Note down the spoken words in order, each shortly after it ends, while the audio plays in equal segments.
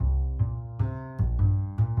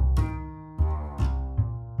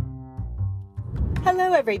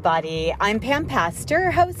Hello, everybody. I'm Pam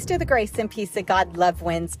Pastor, host of the Grace and Peace of God Love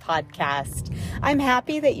Wins podcast. I'm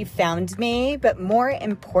happy that you found me, but more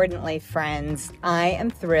importantly, friends, I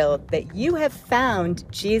am thrilled that you have found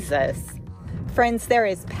Jesus. Friends, there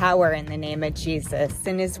is power in the name of Jesus,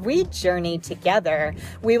 and as we journey together,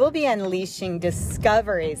 we will be unleashing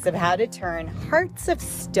discoveries of how to turn hearts of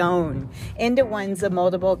stone into ones of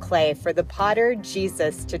moldable clay for the potter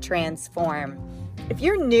Jesus to transform. If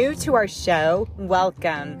you're new to our show,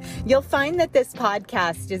 welcome. You'll find that this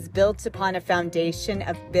podcast is built upon a foundation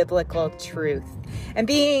of biblical truth. And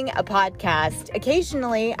being a podcast,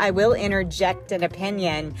 occasionally I will interject an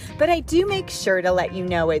opinion, but I do make sure to let you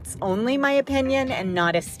know it's only my opinion and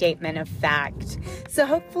not a statement of fact. So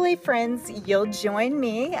hopefully, friends, you'll join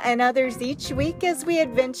me and others each week as we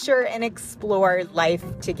adventure and explore life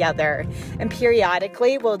together. And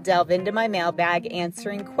periodically, we'll delve into my mailbag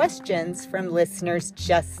answering questions from listeners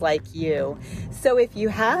just like you. So if you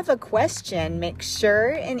have a question, make sure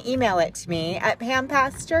and email it to me at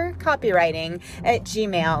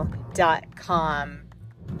pampastorcopywriting@gmail.com.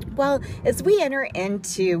 Well, as we enter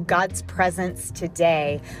into God's presence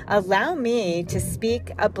today, allow me to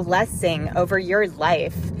speak a blessing over your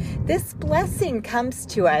life. This blessing comes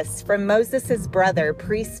to us from Moses' brother,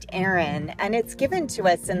 priest Aaron, and it's given to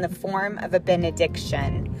us in the form of a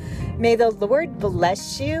benediction. May the Lord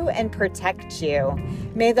bless you and protect you.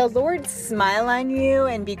 May the Lord smile on you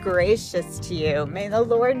and be gracious to you. May the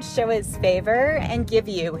Lord show his favor and give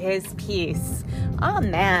you his peace.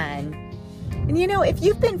 Amen. And you know, if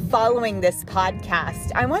you've been following this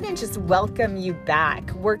podcast, I want to just welcome you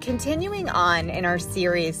back. We're continuing on in our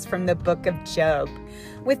series from the book of Job.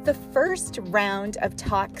 With the first round of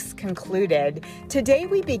talks concluded, today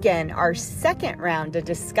we begin our second round of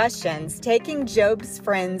discussions, taking Job's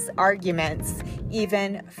friends' arguments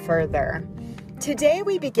even further. Today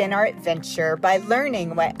we begin our adventure by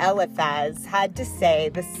learning what Eliphaz had to say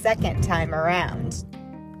the second time around.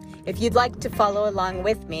 If you'd like to follow along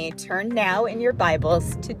with me, turn now in your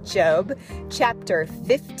Bibles to Job chapter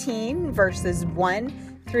 15, verses 1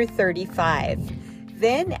 through 35.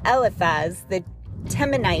 Then Eliphaz the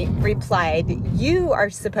Temanite replied, "You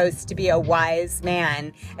are supposed to be a wise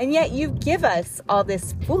man, and yet you give us all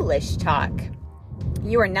this foolish talk.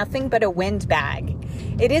 You are nothing but a windbag.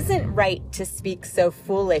 It isn't right to speak so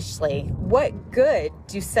foolishly. What good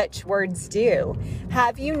do such words do?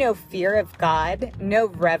 Have you no fear of God, no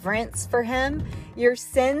reverence for him? Your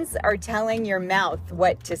sins are telling your mouth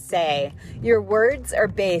what to say. Your words are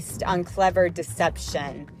based on clever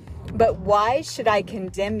deception. But why should I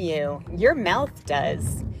condemn you? Your mouth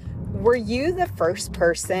does. Were you the first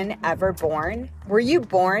person ever born? Were you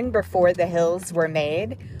born before the hills were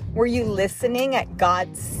made? Were you listening at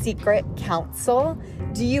God's secret counsel?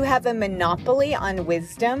 Do you have a monopoly on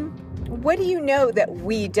wisdom? What do you know that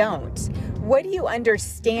we don't? What do you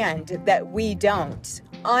understand that we don't?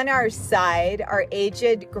 On our side are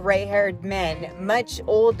aged, gray-haired men, much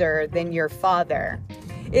older than your father.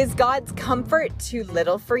 Is God's comfort too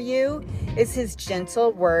little for you? Is his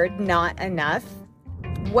gentle word not enough?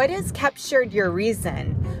 What has captured your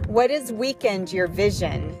reason? What has weakened your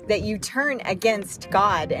vision that you turn against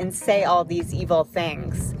God and say all these evil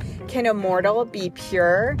things? Can a mortal be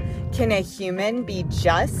pure? Can a human be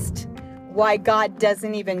just? Why, God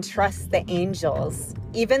doesn't even trust the angels.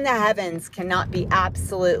 Even the heavens cannot be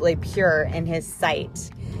absolutely pure in his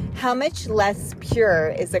sight. How much less pure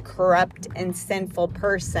is a corrupt and sinful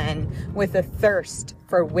person with a thirst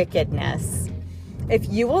for wickedness? If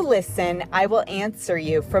you will listen, I will answer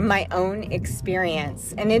you from my own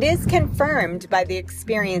experience, and it is confirmed by the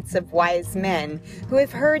experience of wise men who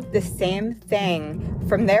have heard the same thing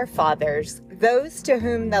from their fathers, those to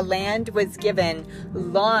whom the land was given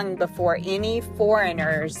long before any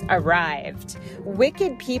foreigners arrived.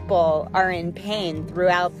 Wicked people are in pain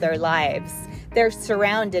throughout their lives. They're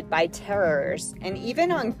surrounded by terrors, and even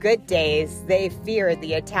on good days, they fear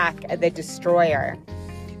the attack of the destroyer.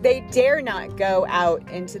 They dare not go out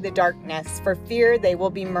into the darkness for fear they will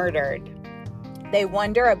be murdered. They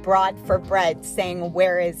wander abroad for bread, saying,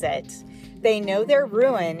 "Where is it?" They know their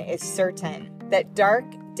ruin is certain, that dark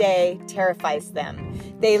day terrifies them.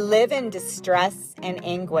 They live in distress and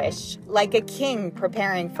anguish, like a king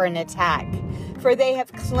preparing for an attack. For they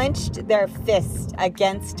have clenched their fist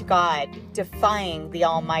against God, defying the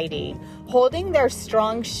Almighty. Holding their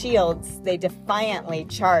strong shields, they defiantly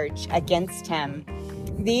charge against him.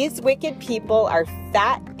 These wicked people are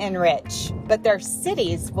fat and rich, but their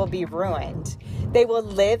cities will be ruined. They will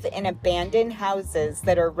live in abandoned houses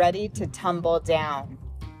that are ready to tumble down.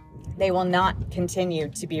 They will not continue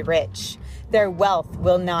to be rich. Their wealth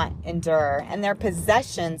will not endure, and their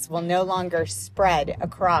possessions will no longer spread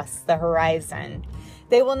across the horizon.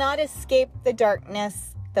 They will not escape the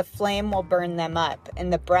darkness. The flame will burn them up,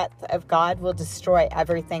 and the breath of God will destroy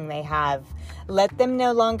everything they have. Let them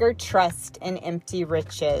no longer trust in empty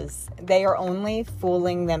riches. They are only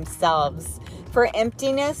fooling themselves, for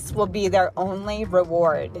emptiness will be their only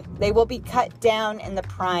reward. They will be cut down in the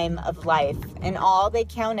prime of life, and all they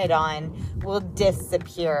counted on will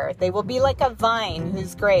disappear. They will be like a vine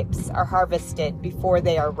whose grapes are harvested before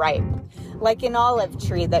they are ripe, like an olive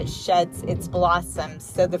tree that sheds its blossoms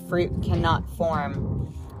so the fruit cannot form.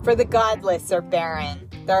 For the godless are barren.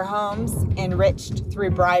 Their homes, enriched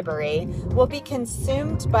through bribery, will be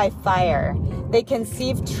consumed by fire. They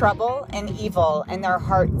conceive trouble and evil, and their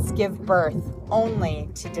hearts give birth only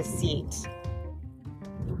to deceit.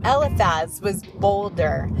 Eliphaz was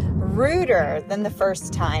bolder, ruder than the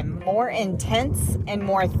first time, more intense and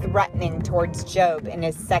more threatening towards Job in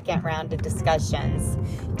his second round of discussions.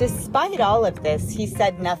 Despite all of this, he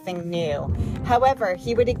said nothing new. However,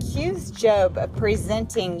 he would accuse Job of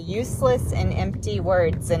presenting useless and empty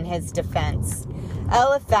words in his defense.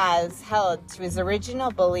 Eliphaz held to his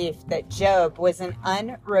original belief that Job was an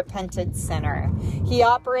unrepentant sinner. He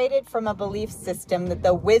operated from a belief system that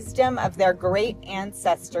the wisdom of their great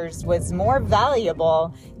ancestors was more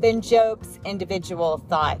valuable than Job's individual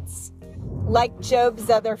thoughts. Like Job's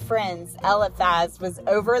other friends, Eliphaz was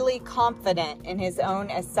overly confident in his own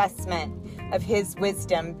assessment of his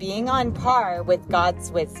wisdom being on par with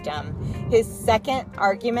God's wisdom. His second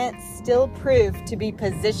argument still proved to be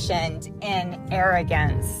positioned in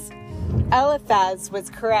arrogance. Eliphaz was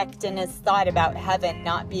correct in his thought about heaven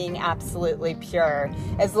not being absolutely pure.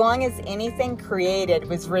 As long as anything created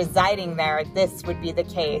was residing there, this would be the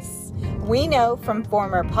case. We know from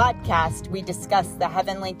former podcasts we discussed the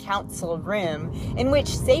heavenly council room in which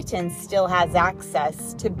Satan still has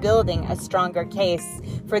access to building a stronger case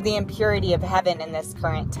for the impurity of heaven in this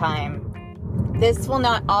current time. This will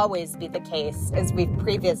not always be the case, as we've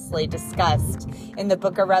previously discussed. In the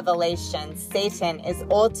book of Revelation, Satan is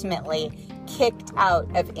ultimately kicked out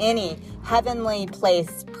of any heavenly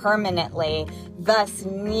place permanently, thus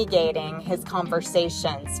negating his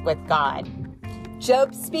conversations with God.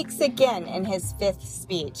 Job speaks again in his fifth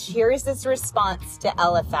speech. Here is his response to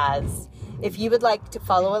Eliphaz. If you would like to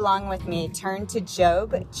follow along with me, turn to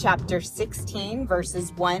Job chapter 16,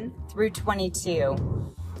 verses 1 through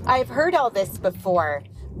 22. I've heard all this before.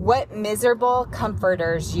 What miserable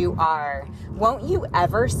comforters you are. Won't you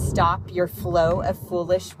ever stop your flow of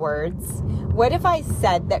foolish words? What have I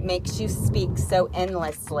said that makes you speak so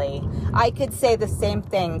endlessly? I could say the same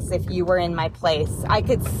things if you were in my place. I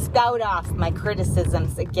could spout off my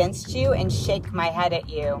criticisms against you and shake my head at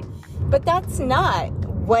you. But that's not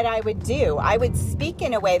what I would do. I would speak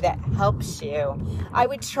in a way that helps you. I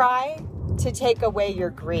would try to take away your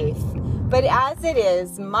grief. But as it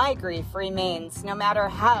is, my grief remains no matter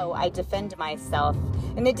how I defend myself,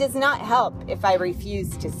 and it does not help if I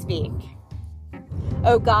refuse to speak.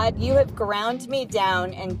 Oh God, you have ground me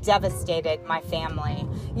down and devastated my family.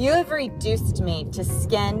 You have reduced me to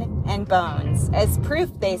skin and bones, as proof,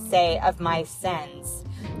 they say, of my sins.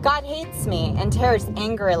 God hates me and tears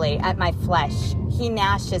angrily at my flesh. He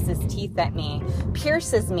gnashes his teeth at me,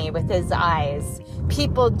 pierces me with his eyes.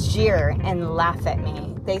 People jeer and laugh at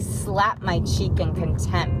me. They slap my cheek in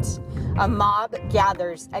contempt. A mob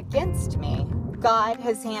gathers against me. God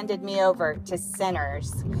has handed me over to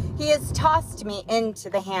sinners. He has tossed me into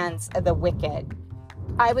the hands of the wicked.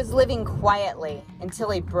 I was living quietly until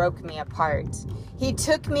he broke me apart. He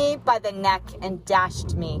took me by the neck and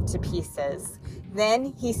dashed me to pieces.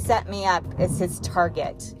 Then he set me up as his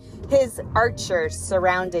target. His archers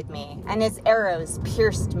surrounded me, and his arrows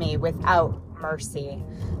pierced me without mercy.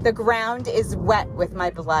 The ground is wet with my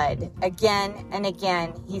blood. Again and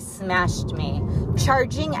again he smashed me,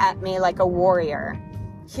 charging at me like a warrior.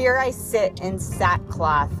 Here I sit in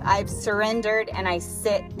sackcloth. I've surrendered and I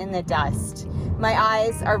sit in the dust. My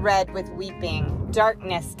eyes are red with weeping.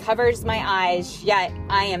 Darkness covers my eyes, yet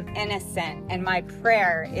I am innocent and my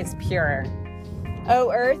prayer is pure.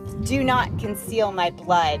 O earth, do not conceal my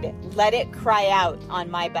blood. Let it cry out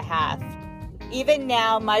on my behalf. Even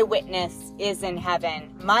now my witness is in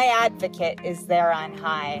heaven. My advocate is there on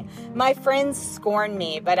high. My friends scorn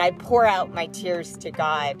me, but I pour out my tears to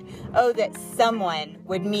God. Oh, that someone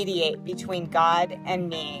would mediate between God and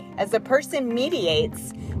me, as a person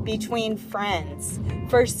mediates between friends.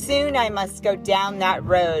 For soon I must go down that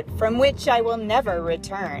road from which I will never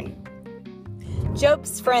return.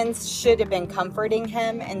 Job's friends should have been comforting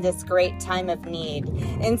him in this great time of need.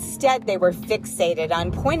 Instead, they were fixated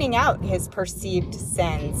on pointing out his perceived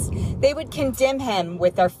sins. They would condemn him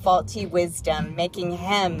with their faulty wisdom, making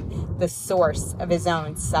him the source of his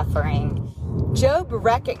own suffering. Job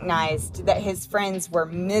recognized that his friends were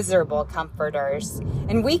miserable comforters,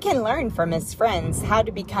 and we can learn from his friends how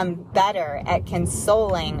to become better at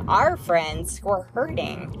consoling our friends who are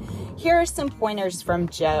hurting. Here are some pointers from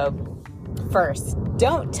Job. First,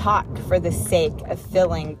 don't talk for the sake of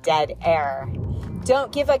filling dead air.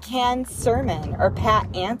 Don't give a canned sermon or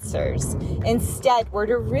pat answers. Instead, we're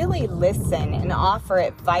to really listen and offer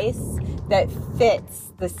advice that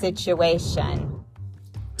fits the situation.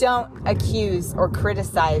 Don't accuse or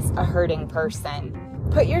criticize a hurting person.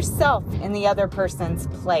 Put yourself in the other person's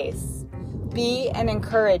place. Be an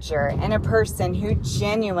encourager and a person who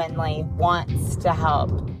genuinely wants to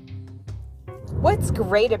help. What's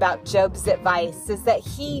great about Job's advice is that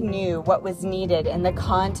he knew what was needed in the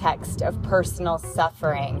context of personal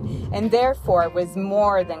suffering, and therefore was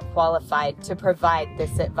more than qualified to provide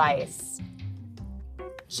this advice.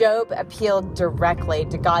 Job appealed directly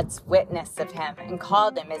to God's witness of him and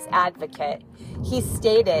called him his advocate. He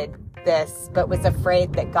stated this, but was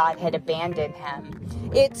afraid that God had abandoned him.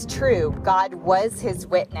 It's true, God was his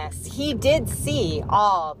witness. He did see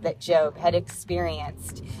all that Job had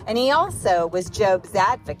experienced. And he also was Job's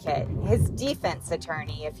advocate, his defense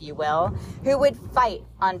attorney, if you will, who would fight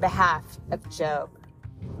on behalf of Job.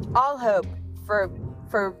 All hope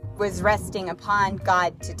was resting upon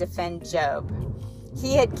God to defend Job.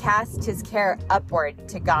 He had cast his care upward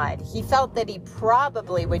to God. He felt that he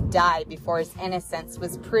probably would die before his innocence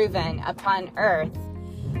was proven upon earth.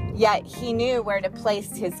 Yet he knew where to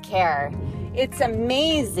place his care. It's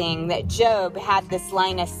amazing that Job had this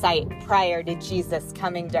line of sight prior to Jesus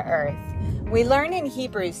coming to earth. We learn in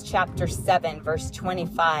Hebrews chapter 7, verse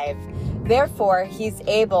 25, "Therefore he's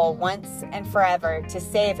able once and forever to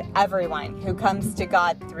save everyone who comes to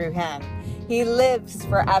God through him. He lives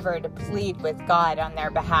forever to plead with God on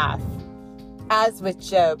their behalf." As with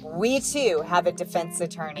Job, we too have a defense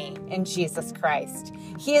attorney in Jesus Christ.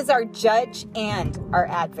 He is our judge and our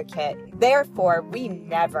advocate. Therefore, we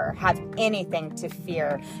never have anything to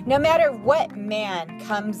fear. No matter what man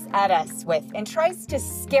comes at us with and tries to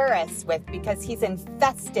scare us with because he's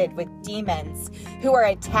infested with demons who are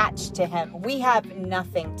attached to him, we have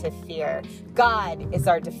nothing to fear. God is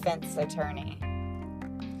our defense attorney.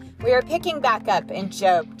 We are picking back up in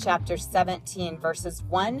Job chapter 17, verses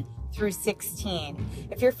 1 through 16.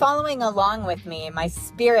 If you're following along with me, my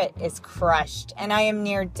spirit is crushed and I am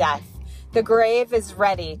near death. The grave is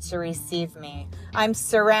ready to receive me. I'm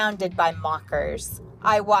surrounded by mockers.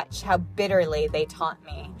 I watch how bitterly they taunt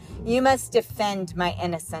me. You must defend my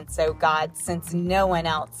innocence, O God, since no one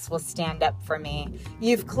else will stand up for me.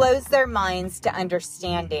 You've closed their minds to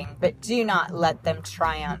understanding, but do not let them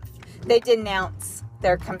triumph. They denounce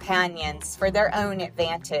their companions for their own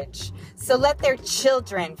advantage. So let their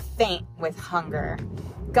children faint with hunger.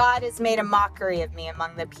 God has made a mockery of me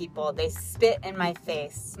among the people. They spit in my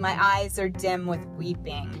face. My eyes are dim with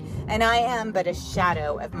weeping, and I am but a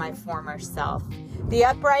shadow of my former self. The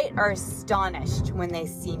upright are astonished when they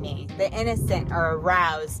see me. The innocent are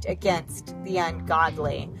aroused against the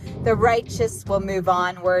ungodly. The righteous will move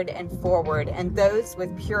onward and forward, and those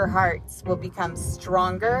with pure hearts will become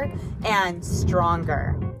stronger and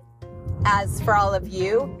stronger. As for all of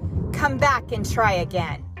you, come back and try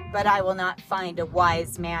again, but I will not find a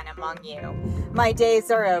wise man among you. My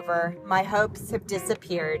days are over. My hopes have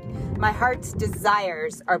disappeared. My heart's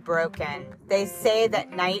desires are broken. They say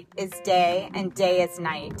that night is day and day is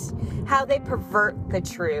night. How they pervert the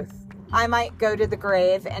truth. I might go to the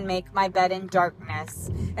grave and make my bed in darkness,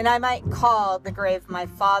 and I might call the grave my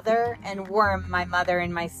father and worm my mother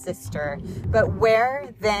and my sister. But where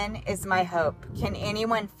then is my hope? Can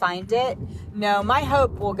anyone find it? No, my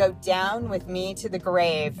hope will go down with me to the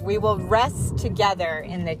grave. We will rest together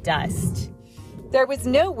in the dust. There was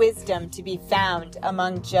no wisdom to be found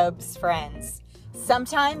among Job's friends.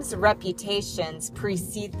 Sometimes reputations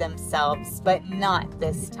precede themselves, but not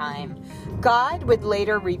this time. God would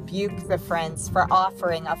later rebuke the friends for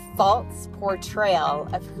offering a false portrayal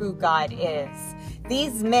of who God is.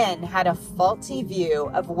 These men had a faulty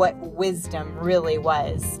view of what wisdom really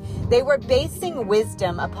was. They were basing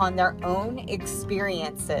wisdom upon their own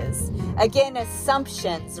experiences. Again,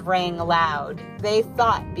 assumptions rang loud. They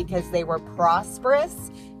thought because they were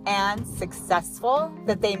prosperous and successful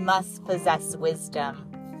that they must possess wisdom.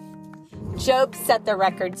 Job set the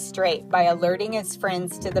record straight by alerting his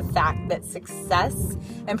friends to the fact that success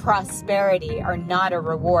and prosperity are not a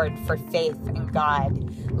reward for faith in God.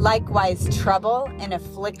 Likewise, trouble and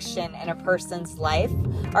affliction in a person's life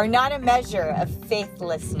are not a measure of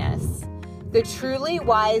faithlessness. The truly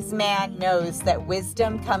wise man knows that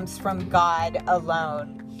wisdom comes from God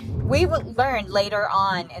alone. We will learn later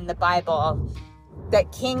on in the Bible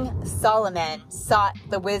that King Solomon sought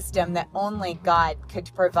the wisdom that only God could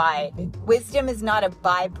provide. Wisdom is not a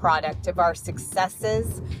byproduct of our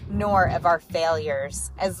successes nor of our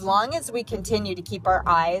failures. As long as we continue to keep our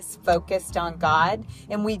eyes focused on God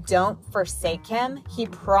and we don't forsake Him, He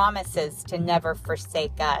promises to never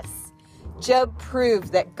forsake us. Job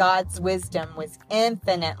proved that God's wisdom was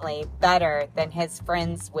infinitely better than his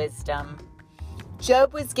friend's wisdom.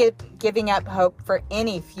 Job was giving up hope for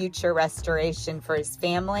any future restoration for his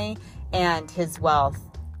family and his wealth.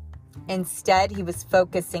 Instead, he was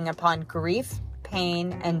focusing upon grief,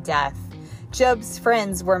 pain, and death. Job's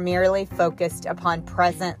friends were merely focused upon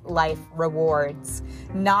present life rewards,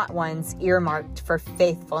 not ones earmarked for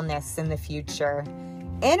faithfulness in the future.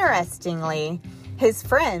 Interestingly, his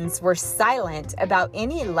friends were silent about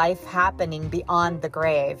any life happening beyond the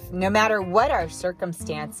grave. No matter what our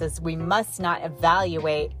circumstances, we must not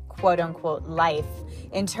evaluate quote-unquote life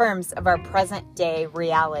in terms of our present-day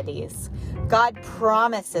realities. God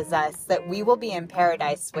promises us that we will be in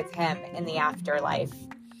paradise with Him in the afterlife.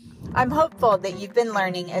 I'm hopeful that you've been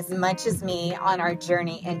learning as much as me on our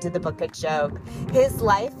journey into the book of Job. His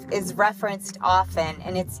life is referenced often,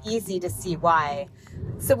 and it's easy to see why.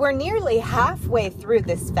 So we're nearly halfway through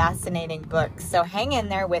this fascinating book, so hang in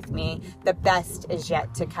there with me. The best is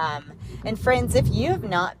yet to come. And friends, if you have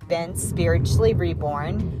not been spiritually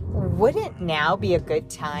reborn, wouldn't now be a good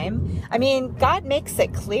time? I mean, God makes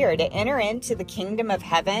it clear to enter into the kingdom of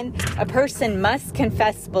heaven, a person must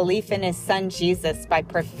confess belief in His Son Jesus by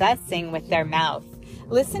professing with their mouth.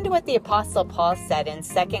 Listen to what the Apostle Paul said in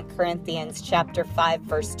 2 Corinthians chapter 5,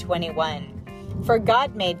 verse 21. For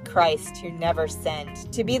God made Christ, who never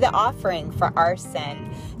sinned, to be the offering for our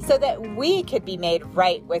sin, so that we could be made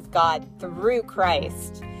right with God through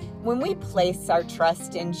Christ. When we place our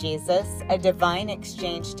trust in Jesus, a divine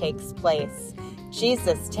exchange takes place.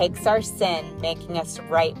 Jesus takes our sin, making us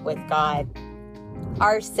right with God.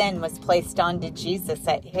 Our sin was placed onto Jesus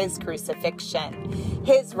at His crucifixion.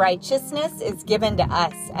 His righteousness is given to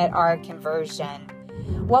us at our conversion.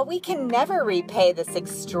 While we can never repay this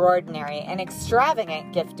extraordinary and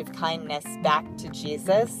extravagant gift of kindness back to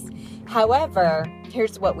Jesus, however,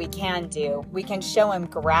 here's what we can do. We can show Him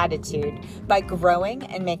gratitude by growing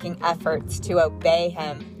and making efforts to obey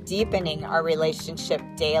Him, deepening our relationship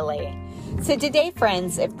daily. So today,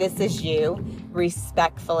 friends, if this is you,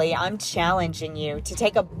 respectfully, I'm challenging you to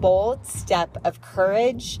take a bold step of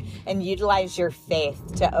courage and utilize your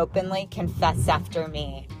faith to openly confess after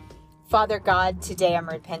me. Father God, today I'm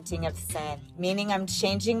repenting of sin, meaning I'm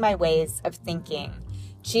changing my ways of thinking.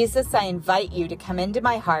 Jesus, I invite you to come into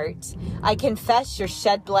my heart. I confess your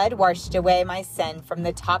shed blood washed away my sin from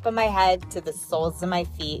the top of my head to the soles of my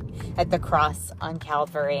feet at the cross on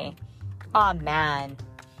Calvary. Amen.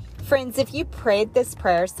 Friends, if you prayed this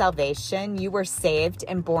prayer of salvation, you were saved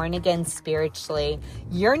and born again spiritually.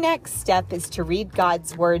 Your next step is to read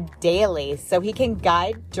God's Word daily so He can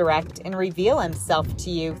guide, direct, and reveal Himself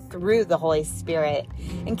to you through the Holy Spirit.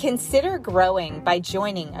 And consider growing by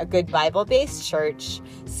joining a good Bible-based church,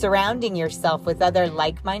 surrounding yourself with other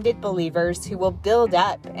like-minded believers who will build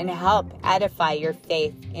up and help edify your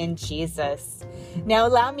faith in Jesus. Now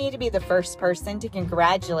allow me to be the first person to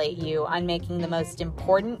congratulate you on making the most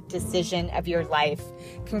important decision of your life.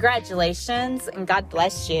 Congratulations, and God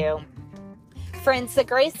bless you. Friends, the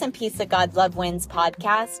Grace and Peace of God Love Wins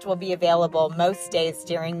podcast will be available most days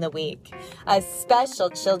during the week. A special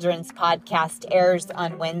children's podcast airs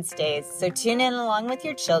on Wednesdays, so tune in along with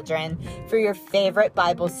your children for your favorite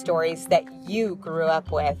Bible stories that you grew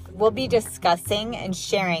up with. We'll be discussing and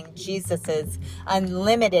sharing Jesus's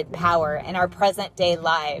unlimited power in our present day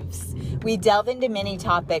lives. We delve into many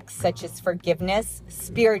topics such as forgiveness,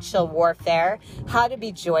 spiritual warfare, how to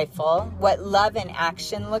be joyful, what love in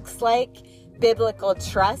action looks like, biblical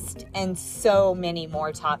trust, and so many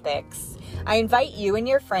more topics. I invite you and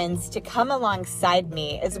your friends to come alongside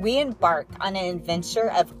me as we embark on an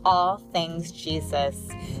adventure of all things Jesus.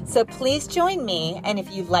 So please join me, and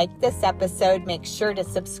if you like this episode, make sure to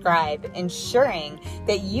subscribe, ensuring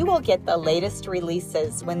that you will get the latest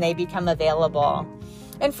releases when they become available.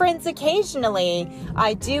 And friends, occasionally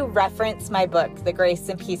I do reference my book, The Grace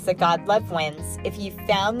and Peace that God Love Wins. If you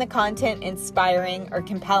found the content inspiring or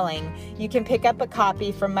compelling, you can pick up a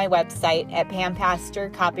copy from my website at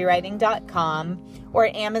pampastorcopywriting.com or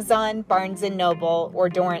at Amazon, Barnes & Noble, or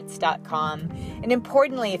Dorrance.com. And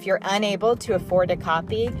importantly, if you're unable to afford a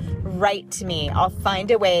copy, write to me. I'll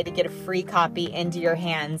find a way to get a free copy into your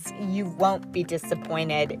hands. You won't be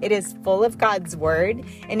disappointed. It is full of God's Word,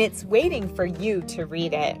 and it's waiting for you to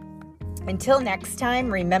read it. Until next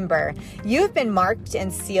time, remember, you have been marked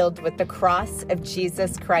and sealed with the cross of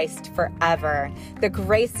Jesus Christ forever. The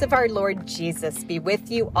grace of our Lord Jesus be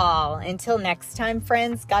with you all. Until next time,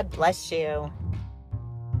 friends, God bless you.